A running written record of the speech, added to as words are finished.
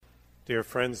Dear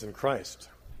friends in Christ,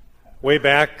 way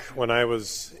back when I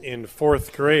was in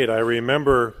fourth grade, I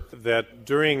remember that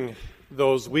during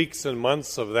those weeks and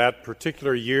months of that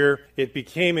particular year, it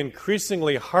became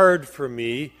increasingly hard for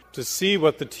me to see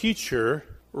what the teacher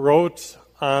wrote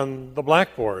on the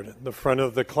blackboard in the front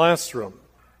of the classroom.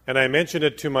 And I mentioned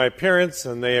it to my parents,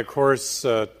 and they, of course,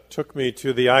 took me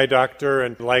to the eye doctor.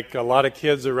 And like a lot of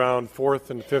kids around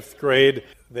fourth and fifth grade,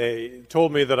 they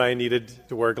told me that I needed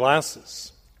to wear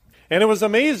glasses. And it was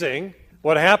amazing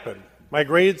what happened. My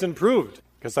grades improved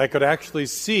because I could actually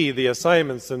see the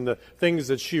assignments and the things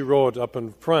that she wrote up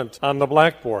in front on the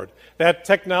blackboard. That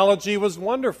technology was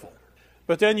wonderful.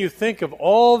 But then you think of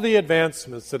all the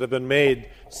advancements that have been made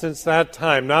since that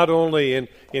time, not only in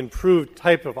improved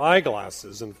type of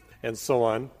eyeglasses and so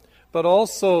on, but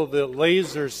also the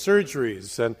laser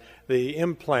surgeries and the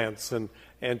implants and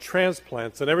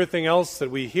transplants and everything else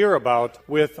that we hear about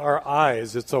with our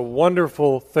eyes. It's a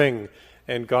wonderful thing,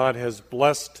 and God has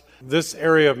blessed this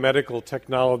area of medical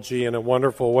technology in a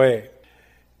wonderful way.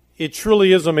 It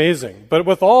truly is amazing. But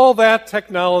with all that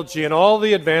technology and all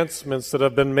the advancements that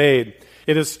have been made,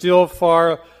 it is still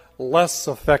far less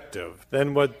effective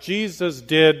than what Jesus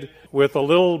did with a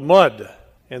little mud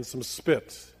and some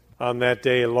spit on that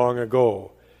day long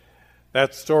ago.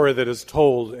 That story that is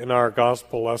told in our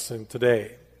gospel lesson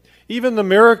today. Even the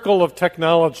miracle of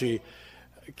technology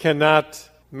cannot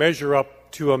measure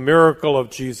up to a miracle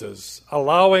of Jesus,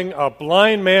 allowing a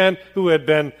blind man who had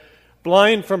been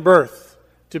blind from birth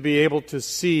to be able to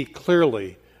see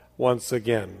clearly once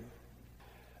again.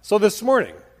 So this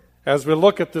morning, as we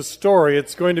look at this story,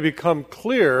 it's going to become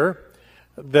clear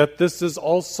that this is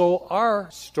also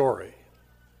our story.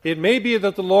 It may be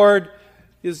that the Lord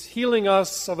is healing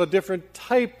us of a different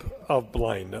type of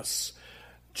blindness.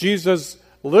 Jesus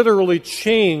literally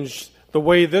changed the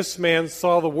way this man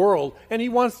saw the world, and he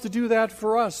wants to do that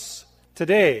for us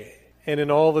today and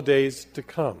in all the days to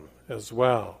come as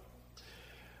well.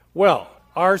 Well,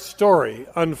 our story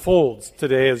unfolds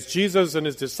today as Jesus and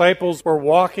his disciples were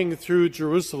walking through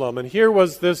Jerusalem. And here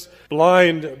was this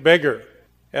blind beggar,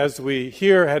 as we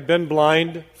hear, had been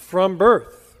blind from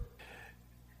birth.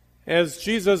 As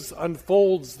Jesus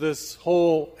unfolds this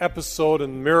whole episode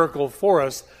and miracle for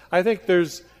us, I think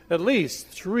there's at least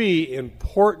three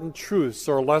important truths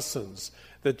or lessons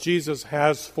that Jesus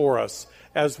has for us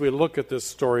as we look at this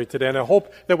story today. And I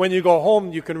hope that when you go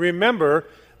home, you can remember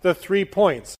the 3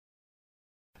 points.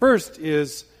 First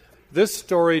is, this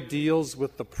story deals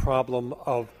with the problem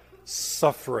of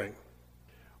suffering.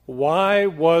 Why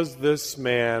was this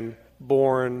man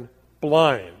born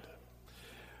blind?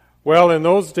 Well, in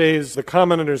those days, the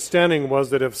common understanding was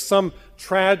that if some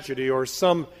tragedy or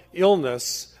some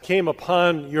illness came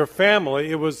upon your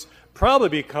family, it was probably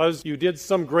because you did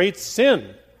some great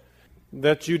sin,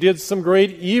 that you did some great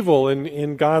evil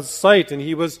in God's sight, and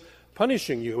he was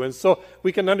punishing you. And so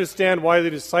we can understand why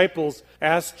the disciples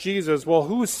asked Jesus, well,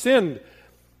 who sinned?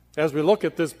 As we look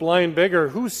at this blind beggar,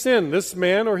 who sinned, this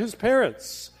man or his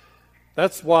parents?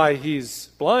 That's why he's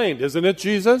blind, isn't it,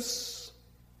 Jesus?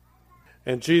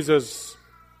 And Jesus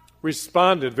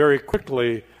responded very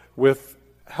quickly with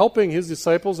helping his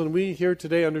disciples, and we here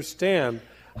today understand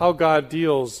how God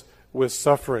deals with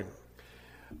suffering.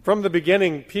 From the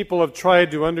beginning, people have tried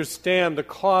to understand the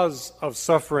cause of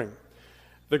suffering.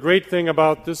 The great thing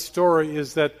about this story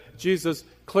is that Jesus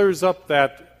clears up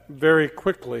that very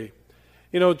quickly.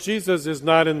 You know, Jesus is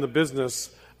not in the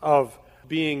business of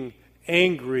being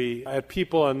angry at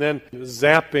people and then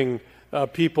zapping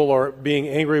people or being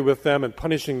angry with them and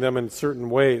punishing them in certain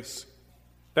ways.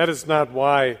 That is not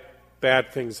why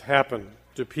bad things happen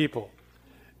to people.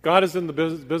 God is in the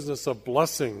business of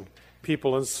blessing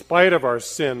people in spite of our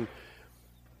sin.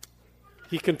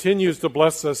 He continues to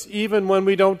bless us even when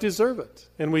we don't deserve it.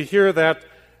 And we hear that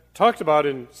talked about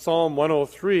in Psalm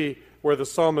 103, where the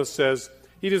psalmist says,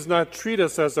 he does not treat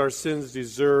us as our sins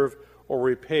deserve or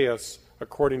repay us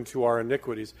according to our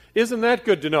iniquities. Isn't that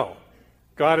good to know?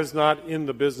 God is not in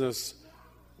the business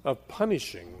of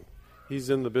punishing. He's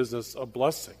in the business of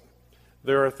blessing.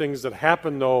 There are things that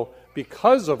happen, though,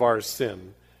 because of our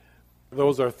sin.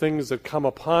 Those are things that come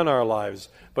upon our lives,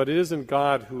 but it isn't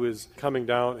God who is coming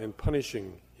down and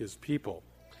punishing his people.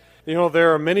 You know,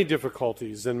 there are many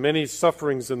difficulties and many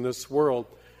sufferings in this world,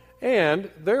 and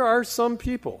there are some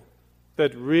people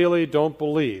that really don't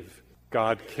believe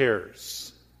God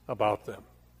cares about them.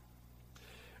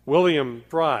 William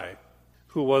Fry,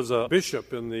 who was a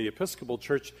bishop in the Episcopal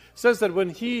Church, says that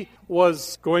when he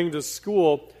was going to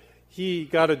school, he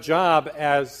got a job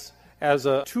as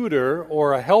a tutor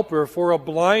or a helper for a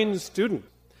blind student.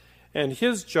 And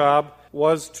his job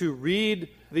was to read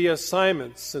the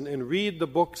assignments and read the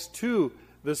books to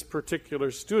this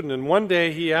particular student. And one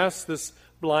day he asked this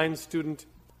blind student,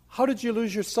 "How did you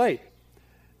lose your sight?"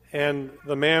 And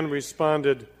the man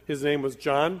responded, his name was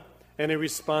John, and he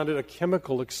responded, "A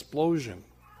chemical explosion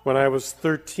when I was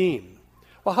 13.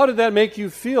 "Well, how did that make you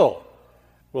feel?"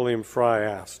 William Fry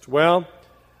asked. "Well,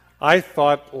 I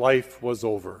thought life was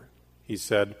over," he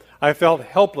said. "I felt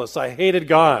helpless. I hated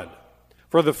God.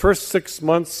 For the first 6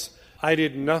 months, I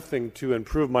did nothing to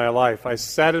improve my life. I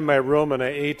sat in my room and I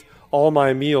ate all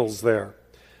my meals there.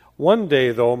 One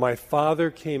day, though, my father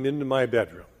came into my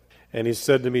bedroom, and he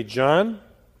said to me, 'John,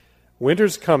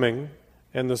 winter's coming,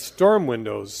 and the storm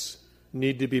windows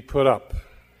need to be put up.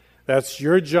 That's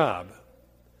your job.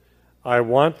 I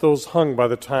want those hung by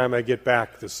the time I get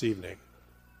back this evening.'"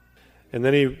 And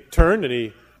then he turned and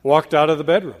he walked out of the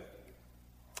bedroom.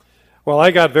 Well,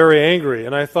 I got very angry,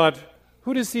 and I thought,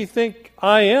 who does he think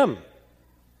I am?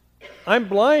 I'm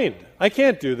blind. I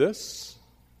can't do this.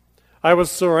 I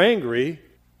was so angry,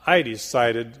 I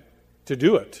decided to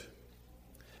do it.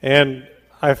 And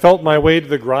I felt my way to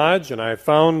the garage, and I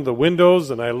found the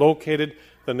windows, and I located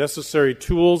the necessary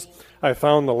tools. I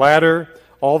found the ladder,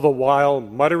 all the while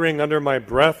muttering under my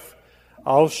breath,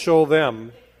 "I'll show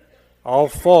them. I'll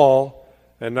fall,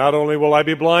 and not only will I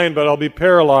be blind, but I'll be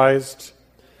paralyzed."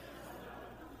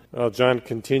 Well, John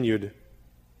continued,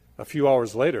 "A few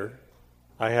hours later,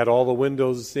 I had all the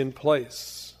windows in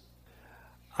place.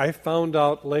 I found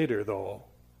out later, though,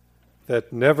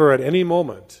 that never at any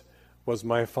moment was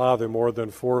my father more than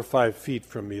 4 or 5 feet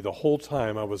from me the whole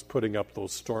time I was putting up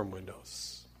those storm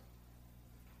windows."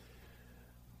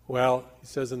 Well, he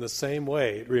says, in the same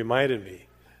way, it reminded me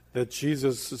that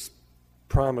Jesus'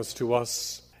 promise to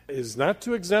us is not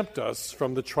to exempt us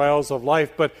from the trials of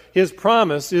life, but his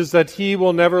promise is that he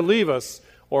will never leave us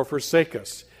or forsake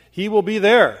us. He will be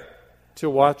there to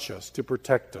watch us, to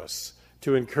protect us,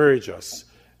 to encourage us,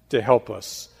 to help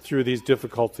us through these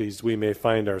difficulties we may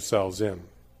find ourselves in.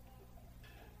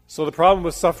 So the problem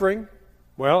with suffering,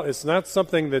 well, it's not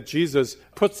something that Jesus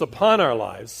puts upon our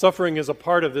lives. Suffering is a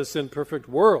part of this imperfect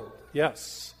world,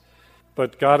 yes.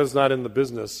 But God is not in the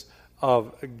business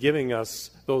of giving us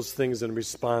those things in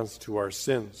response to our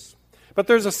sins. But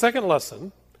there's a second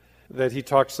lesson that he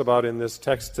talks about in this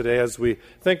text today as we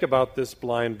think about this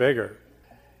blind beggar.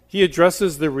 He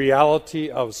addresses the reality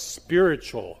of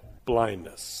spiritual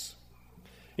blindness.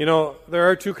 You know, there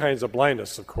are 2 kinds of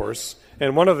blindness, of course,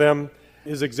 and one of them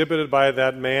is exhibited by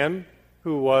that man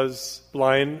who was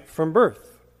blind from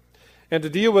birth. And to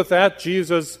deal with that,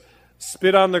 Jesus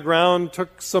spit on the ground,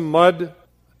 took some mud,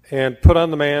 and put on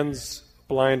the man's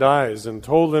blind eyes and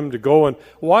told him to go and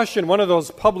wash in one of those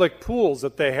public pools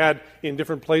that they had in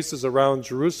different places around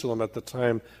Jerusalem at the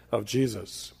time of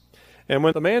Jesus. And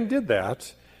when the man did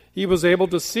that, he was able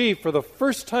to see for the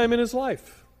first time in his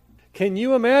life. Can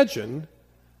you imagine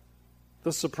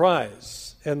the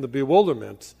surprise and the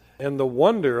bewilderment and the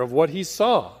wonder of what he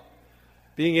saw?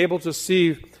 Being able to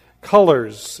see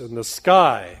colors in the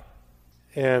sky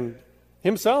and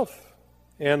himself.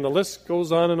 And the list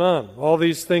goes on and on. All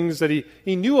these things that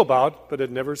he knew about but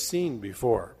had never seen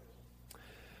before.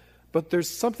 But there's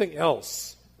something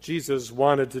else Jesus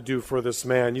wanted to do for this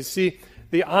man. You see,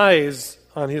 the eyes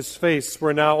on his face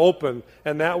were now open,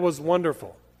 and that was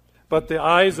wonderful. But the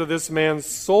eyes of this man's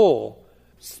soul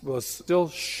was still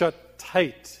shut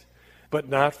tight, but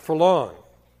not for long.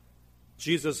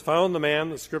 Jesus found the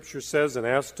man, the Scripture says, and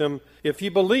asked him if he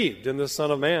believed in the Son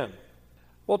of Man.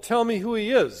 "Well, tell me who he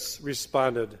is,"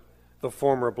 responded the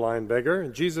former blind beggar.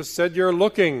 And Jesus said, "You're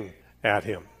looking at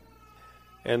him."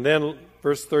 And then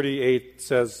verse 38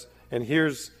 says, and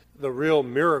here's the real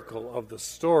miracle of the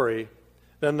story,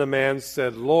 then the man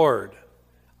said, "Lord,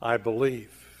 I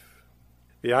believe."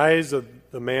 The eyes of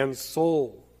the man's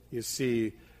soul, you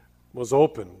see, was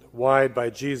opened wide by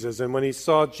Jesus. And when he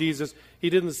saw Jesus, he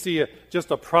didn't see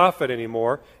just a prophet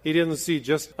anymore. He didn't see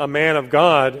just a man of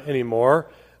God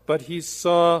anymore. But he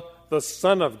saw the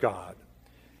Son of God.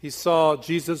 He saw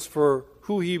Jesus for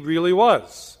who he really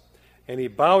was. And he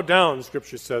bowed down,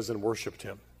 Scripture says, and worshiped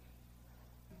him.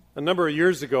 A number of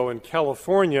years ago in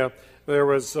California, there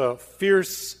was a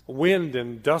fierce wind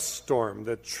and dust storm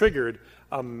that triggered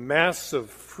a massive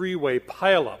freeway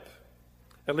pileup.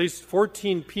 At least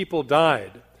 14 people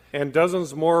died, and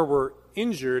dozens more were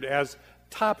injured as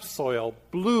topsoil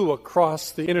blew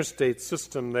across the interstate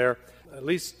system there, at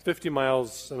least 50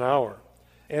 miles an hour,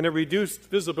 and it reduced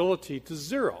visibility to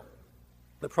 0.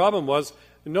 The problem was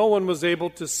no one was able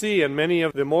to see, and many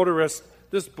of the motorists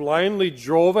just blindly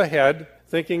drove ahead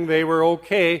thinking they were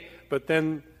okay, but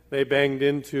then they banged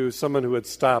into someone who had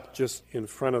stopped just in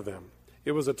front of them.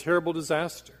 It was a terrible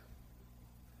disaster.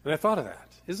 And I thought of that.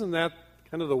 Isn't that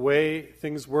kind of the way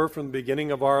things were from the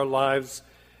beginning of our lives?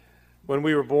 When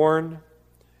we were born,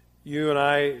 you and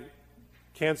I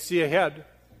can't see ahead.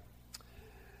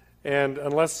 And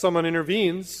unless someone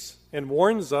intervenes and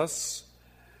warns us,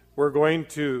 we're going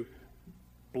to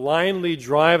blindly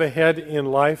drive ahead in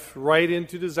life right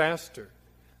into disaster,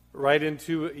 right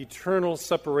into eternal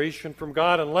separation from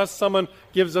God, unless someone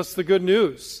gives us the good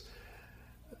news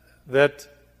that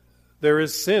there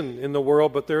is sin in the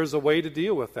world, but there is a way to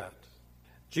deal with that.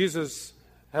 Jesus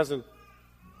hasn't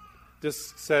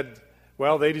just said,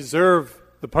 well, they deserve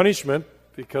the punishment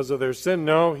because of their sin.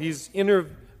 No, he's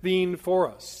intervened for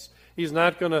us. He's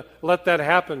not going to let that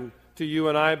happen to you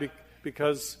and I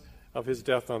because of his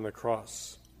death on the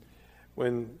cross.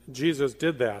 When Jesus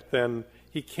did that, then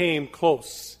he came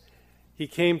close. He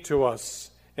came to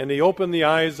us, and he opened the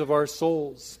eyes of our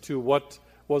souls to what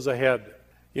was ahead.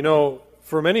 You know,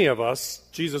 for many of us,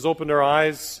 Jesus opened our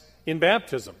eyes in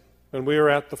baptism when we were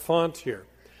at the font here.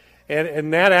 And in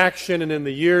that action and in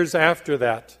the years after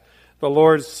that, the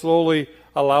Lord slowly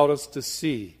allowed us to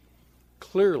see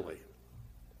clearly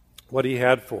what he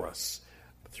had for us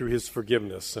through his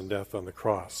forgiveness and death on the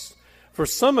cross. For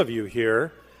some of you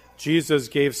here, Jesus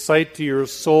gave sight to your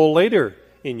soul later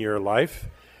in your life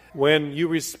when you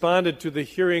responded to the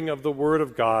hearing of the Word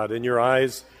of God and your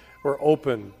eyes were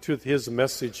open to his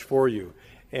message for you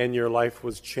and your life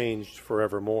was changed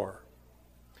forevermore.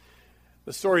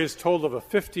 The story is told of a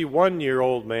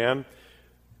 51-year-old man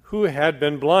who had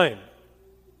been blind.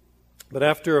 But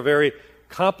after a very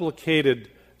complicated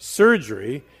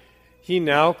surgery, he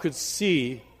now could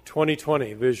see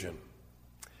 20/20 vision.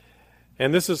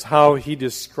 And this is how he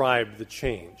described the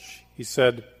change. He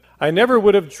said, I never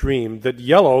would have dreamed that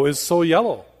yellow is so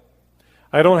yellow.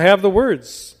 I don't have the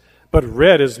words, but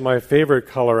red is my favorite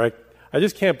color. I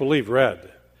just can't believe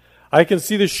red. I can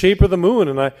see the shape of the moon,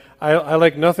 and I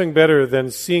like nothing better than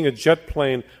seeing a jet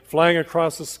plane flying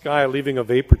across the sky, leaving a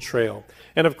vapor trail.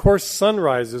 And of course,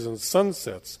 sunrises and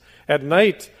sunsets. At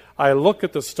night, I look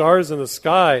at the stars in the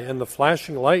sky and the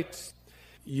flashing lights.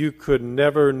 You could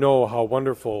never know how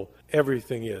wonderful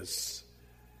everything is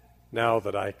now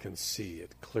that I can see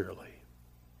it clearly.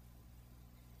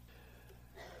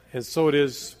 And so it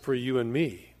is for you and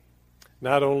me,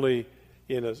 not only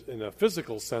in a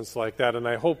physical sense like that, and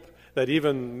I hope that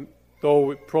even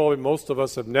though probably most of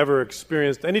us have never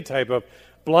experienced any type of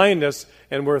blindness,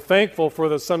 and we're thankful for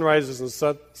the sunrises and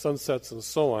sunsets and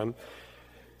so on,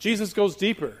 Jesus goes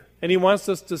deeper, and he wants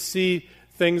us to see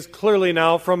things clearly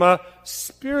now from a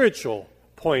spiritual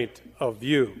point of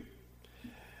view.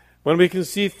 When we can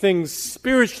see things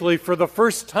spiritually for the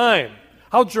first time,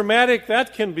 how dramatic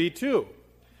that can be too.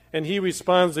 And he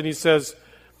responds and he says,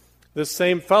 this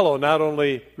same fellow not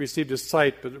only received his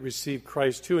sight, but received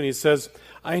Christ too. And he says,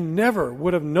 I never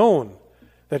would have known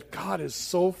that God is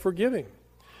so forgiving.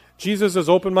 Jesus has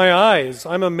opened my eyes.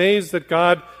 I'm amazed that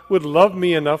God would love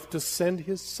me enough to send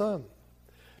his Son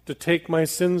to take my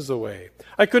sins away.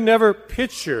 I could never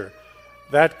picture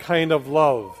that kind of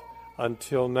love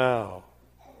until now.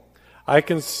 I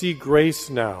can see grace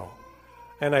now,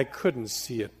 and I couldn't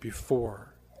see it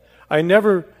before. I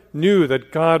never knew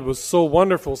that God was so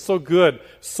wonderful, so good,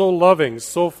 so loving,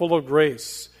 so full of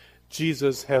grace.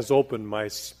 Jesus has opened my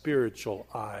spiritual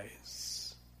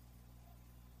eyes.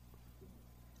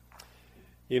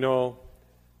 You know,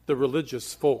 the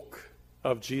religious folk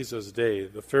of Jesus' day,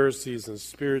 the Pharisees and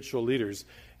spiritual leaders,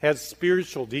 had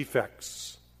spiritual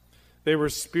defects. They were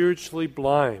spiritually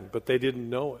blind, but they didn't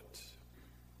know it.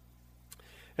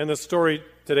 And the story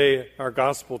today, our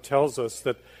gospel tells us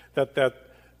that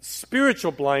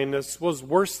spiritual blindness was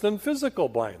worse than physical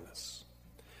blindness.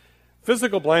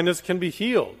 Physical blindness can be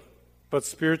healed, but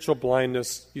spiritual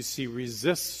blindness, you see,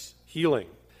 resists healing.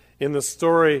 In the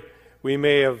story, we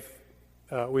may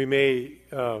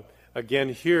again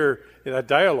hear a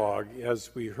dialogue,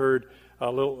 as we heard a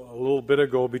little bit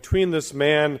ago, between this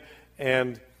man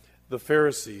and the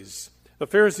Pharisees. The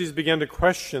Pharisees began to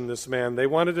question this man. They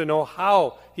wanted to know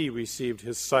how he received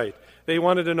his sight. They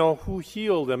wanted to know who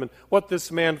healed him and what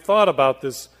this man thought about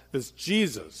this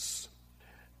Jesus.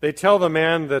 They tell the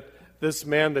man that this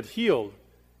man that healed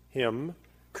him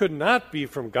could not be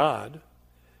from God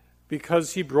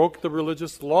because he broke the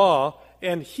religious law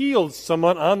and healed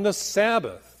someone on the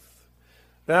Sabbath.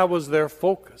 That was their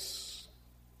focus.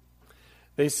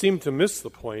 They seemed to miss the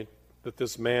point that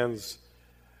this man's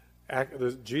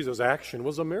Jesus' action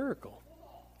was a miracle.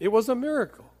 It was a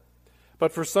miracle.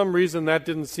 But for some reason, that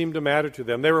didn't seem to matter to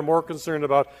them. They were more concerned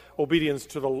about obedience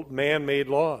to the man-made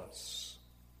laws.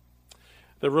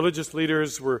 The religious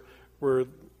leaders were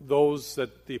those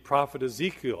that the prophet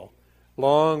Ezekiel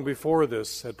long before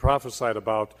this had prophesied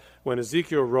about when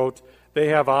Ezekiel wrote, "They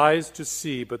have eyes to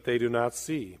see, but they do not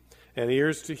see, and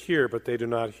ears to hear, but they do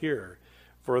not hear,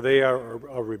 for they are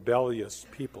a rebellious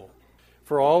people.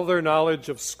 For all their knowledge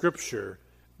of Scripture,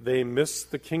 they miss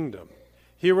the kingdom."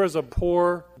 Here was a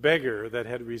poor beggar that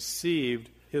had received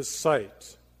his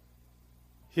sight.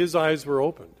 His eyes were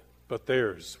opened, but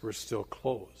theirs were still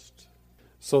closed.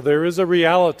 So there is a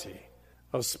reality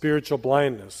of spiritual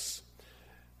blindness.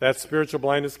 That spiritual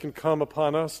blindness can come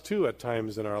upon us too at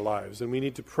times in our lives, and we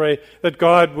need to pray that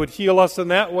God would heal us in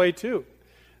that way too,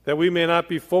 that we may not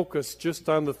be focused just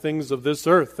on the things of this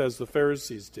earth as the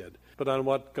Pharisees did, but on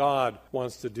what God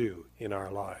wants to do in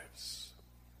our lives.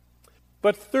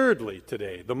 But thirdly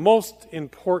today, the most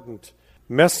important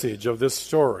message of this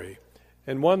story,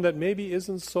 and one that maybe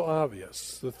isn't so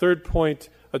obvious, the third point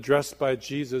addressed by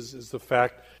Jesus is the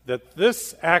fact that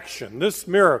this action, this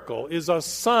miracle, is a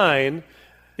sign,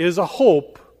 is a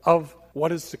hope of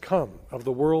what is to come, of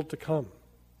the world to come.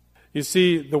 You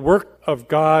see, the work of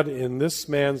God in this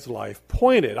man's life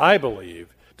pointed, I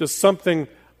believe, to something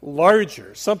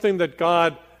larger, something that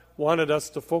God wanted us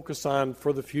to focus on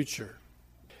for the future.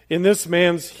 In this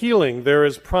man's healing, there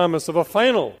is promise of a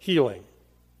final healing.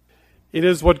 It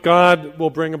is what God will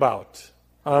bring about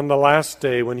on the last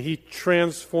day when He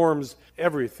transforms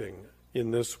everything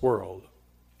in this world.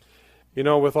 You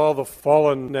know, with all the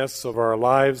fallenness of our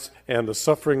lives and the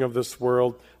suffering of this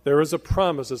world, there is a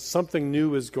promise that something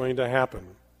new is going to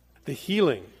happen. The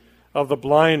healing of the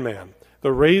blind man,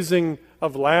 the raising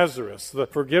of Lazarus, the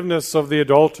forgiveness of the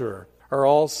adulterer are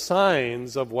all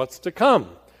signs of what's to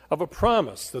come, of a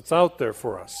promise that's out there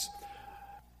for us.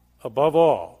 Above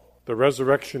all, the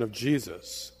resurrection of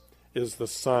Jesus is the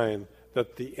sign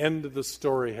that the end of the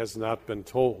story has not been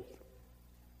told.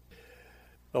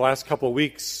 The last couple of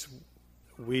weeks,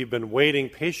 we've been waiting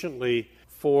patiently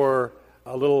for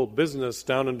a little business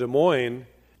down in Des Moines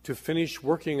to finish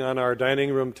working on our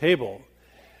dining room table.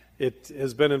 It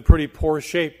has been in pretty poor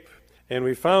shape, and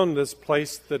we found this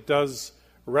place that does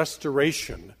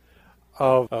restoration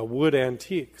of wood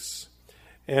antiques.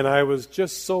 And I was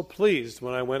just so pleased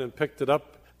when I went and picked it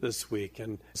up this week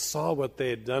and saw what they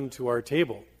had done to our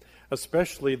table,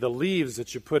 especially the leaves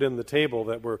that you put in the table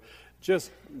that were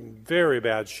just very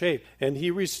bad shape. And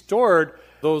he restored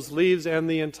those leaves and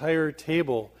the entire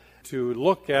table to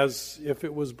look as if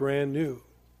it was brand new.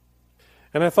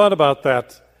 And I thought about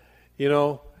that. You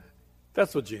know,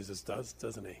 that's what Jesus does,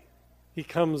 doesn't he? He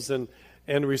comes and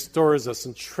restores us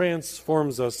and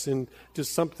transforms us into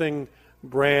something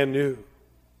brand new.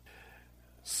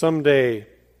 Someday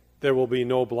there will be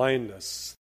no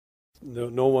blindness,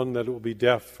 no one that will be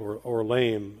deaf or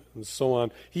lame, and so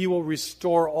on. He will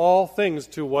restore all things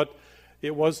to what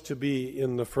it was to be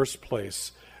in the first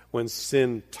place when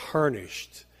sin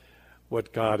tarnished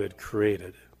what God had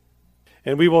created.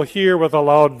 And we will hear with a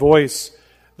loud voice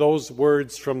those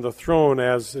words from the throne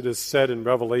as it is said in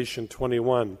Revelation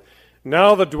 21.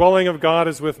 Now the dwelling of God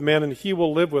is with men, and He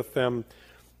will live with them,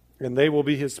 and they will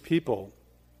be His people.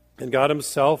 And God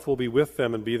Himself will be with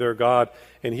them and be their God,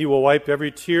 and He will wipe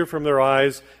every tear from their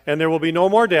eyes, and there will be no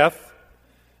more death,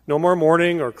 no more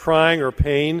mourning or crying or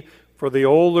pain, for the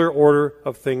older order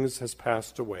of things has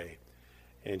passed away.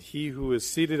 And He who is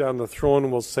seated on the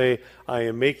throne will say, I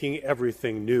am making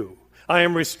everything new. I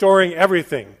am restoring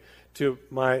everything to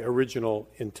my original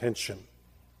intention.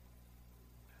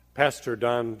 Pastor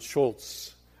Don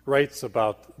Schultz writes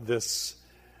about this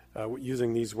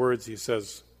using these words. He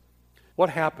says, what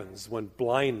happens when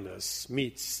blindness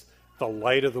meets the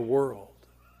light of the world?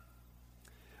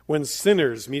 When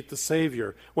sinners meet the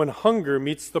Savior, when hunger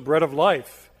meets the bread of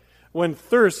life, when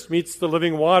thirst meets the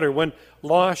living water, when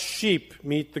lost sheep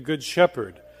meet the Good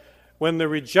Shepherd, when the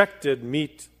rejected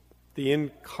meet the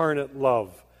incarnate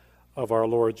love of our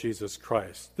Lord Jesus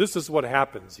Christ. This is what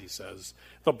happens, he says.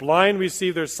 The blind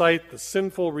receive their sight, the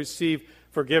sinful receive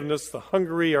forgiveness, the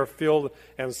hungry are filled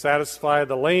and satisfied,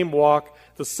 the lame walk,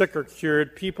 the sick are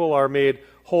cured, people are made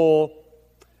whole,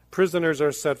 prisoners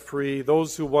are set free,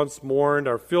 those who once mourned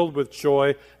are filled with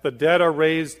joy, the dead are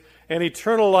raised, and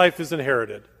eternal life is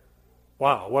inherited.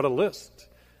 Wow, what a list.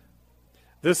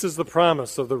 This is the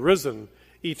promise of the risen,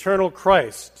 eternal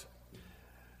Christ.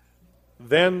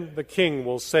 Then the king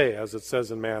will say, as it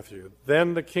says in Matthew,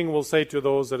 then the king will say to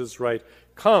those that is right,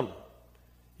 come,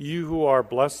 you who are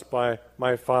blessed by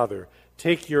my Father,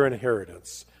 take your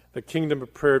inheritance, the kingdom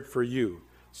prepared for you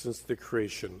since the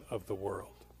creation of the world.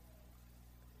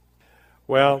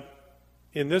 Well,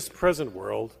 in this present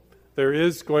world, there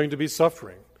is going to be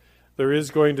suffering. There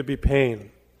is going to be pain,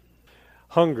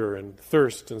 hunger and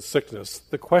thirst and sickness.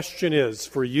 The question is,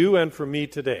 for you and for me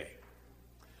today,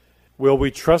 Will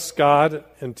we trust God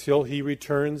until He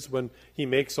returns, when He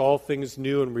makes all things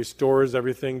new and restores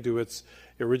everything to its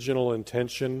original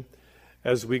intention,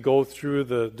 as we go through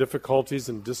the difficulties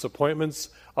and disappointments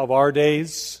of our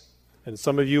days? And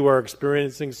some of you are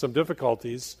experiencing some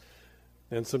difficulties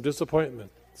and some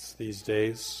disappointments these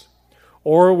days.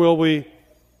 Or will we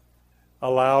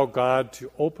allow God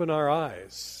to open our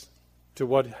eyes to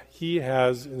what He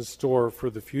has in store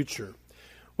for the future?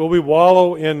 Will we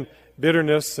wallow in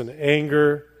bitterness and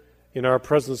anger in our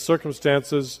present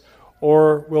circumstances,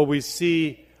 or will we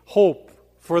see hope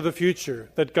for the future,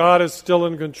 that God is still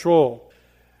in control?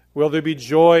 Will there be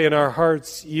joy in our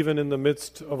hearts even in the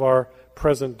midst of our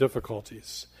present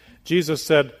difficulties? Jesus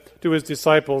said to His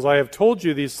disciples, I have told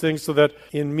you these things so that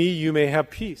in me you may have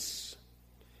peace.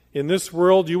 In this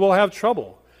world you will have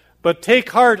trouble, but take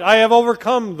heart, I have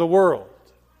overcome the world.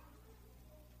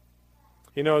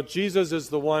 You know, Jesus is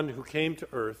the one who came to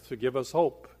earth to give us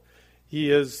hope.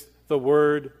 He is the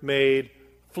Word made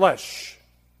flesh.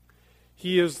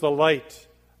 He is the light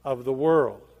of the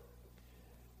world.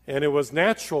 And it was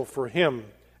natural for Him,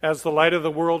 as the light of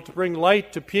the world, to bring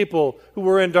light to people who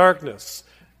were in darkness.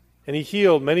 And He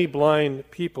healed many blind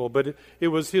people, but it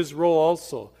was His role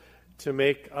also to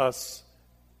make us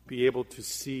be able to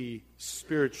see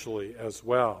spiritually as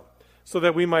well, so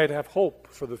that we might have hope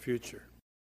for the future.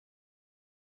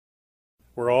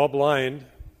 We're all blind.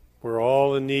 We're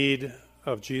all in need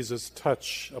of Jesus'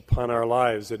 touch upon our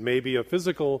lives. It may be a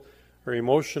physical or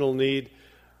emotional need,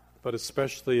 but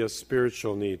especially a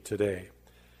spiritual need today.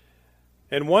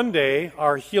 And one day,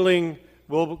 our healing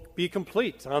will be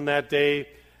complete on that day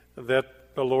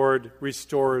that the Lord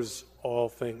restores all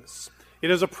things.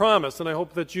 It is a promise, and I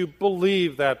hope that you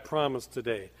believe that promise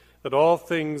today, that all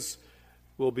things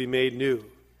will be made new.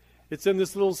 It's in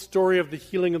this little story of the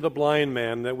healing of the blind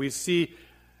man that we see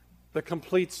the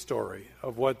complete story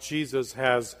of what Jesus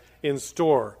has in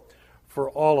store for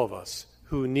all of us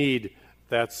who need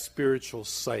that spiritual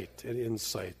sight and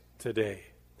insight today.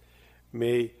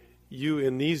 May you,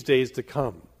 in these days to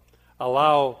come,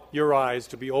 allow your eyes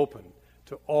to be open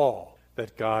to all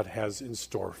that God has in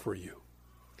store for you.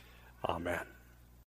 Amen.